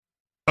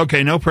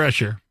Okay, no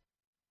pressure.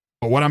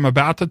 But what I'm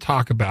about to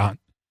talk about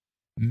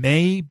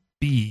may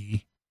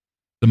be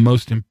the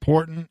most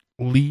important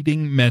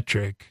leading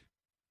metric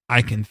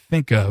I can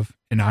think of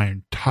in our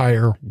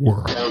entire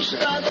world.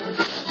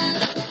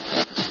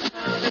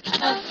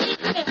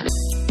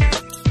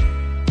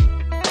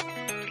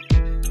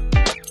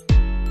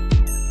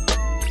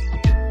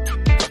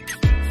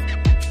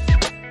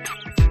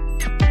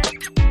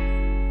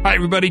 Hi,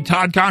 everybody.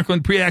 Todd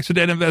Conklin,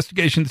 Pre-Accident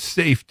Investigation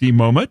Safety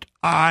Moment.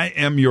 I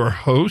am your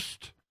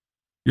host,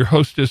 your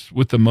hostess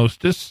with the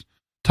mostest,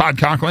 Todd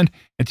Conklin.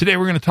 And today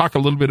we're going to talk a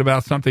little bit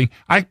about something.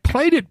 I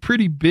played it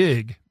pretty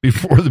big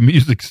before the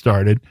music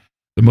started.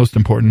 The most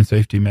important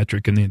safety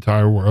metric in the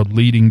entire world,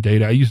 leading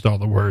data. I used all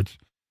the words.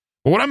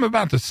 But what I'm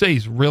about to say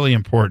is really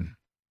important.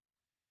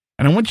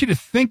 And I want you to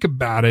think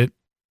about it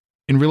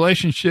in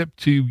relationship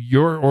to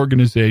your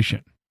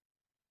organization.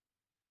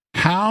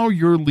 How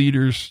your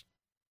leaders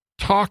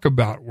talk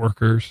about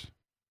workers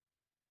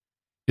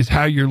is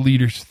how your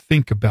leaders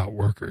think about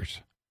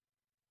workers.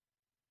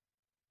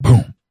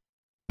 Boom.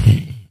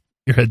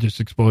 Your head just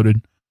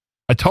exploded.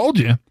 I told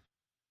you,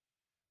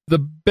 the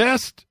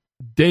best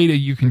data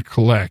you can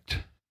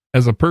collect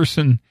as a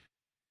person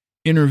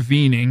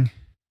intervening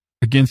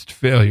against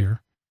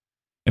failure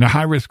in a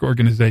high-risk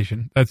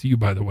organization, that's you,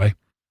 by the way,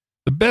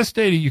 the best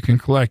data you can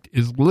collect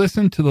is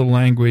listen to the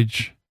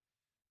language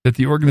that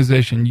the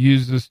organization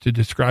uses to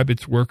describe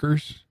its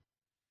workers,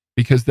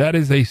 because that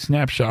is a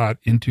snapshot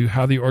into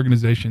how the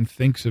organization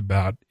thinks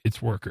about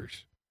its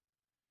workers.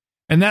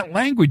 And that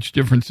language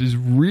difference is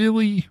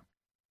really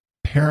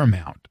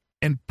paramount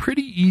and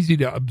pretty easy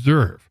to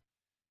observe.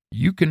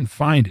 You can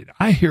find it.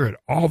 I hear it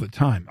all the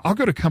time. I'll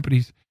go to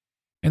companies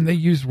and they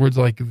use words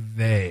like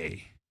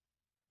they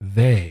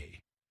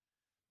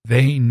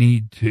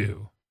need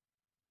to.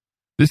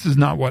 This is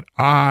not what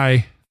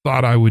I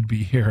thought I would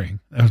be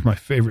hearing. That was my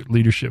favorite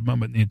leadership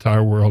moment in the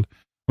entire world.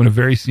 When a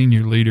very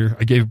senior leader,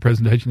 I gave a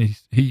presentation,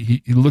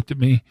 he looked at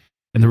me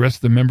and the rest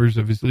of the members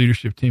of his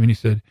leadership team, and he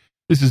said,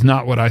 "This is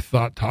not what I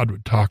thought Todd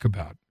would talk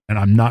about, and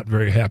I'm not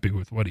very happy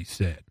with what he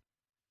said."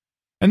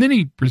 And then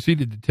he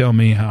proceeded to tell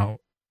me how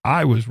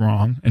I was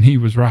wrong and he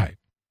was right.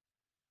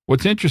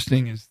 What's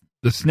interesting is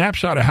the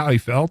snapshot of how he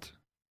felt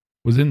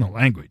was in the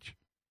language.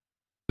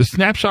 The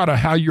snapshot of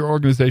how your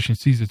organization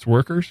sees its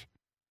workers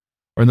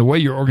or in the way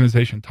your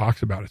organization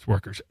talks about its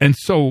workers. And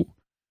so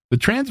the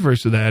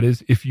transverse of that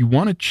is, if you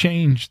want to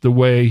change the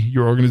way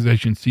your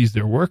organization sees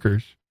their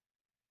workers,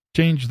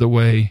 change the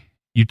way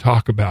you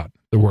talk about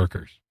the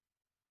workers.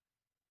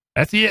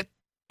 That's it.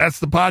 That's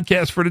the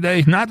podcast for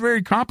today. Not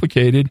very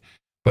complicated,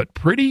 but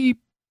pretty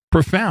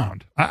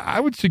profound. I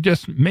would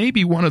suggest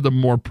maybe one of the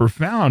more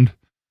profound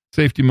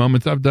safety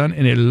moments I've done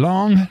in a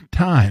long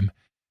time.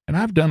 And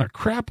I've done a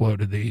crap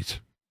load of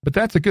these, but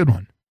that's a good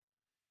one.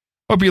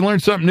 Hope you learn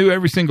something new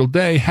every single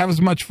day. Have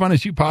as much fun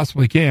as you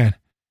possibly can.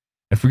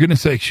 And for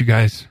goodness sakes, you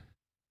guys,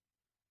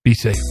 be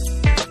safe.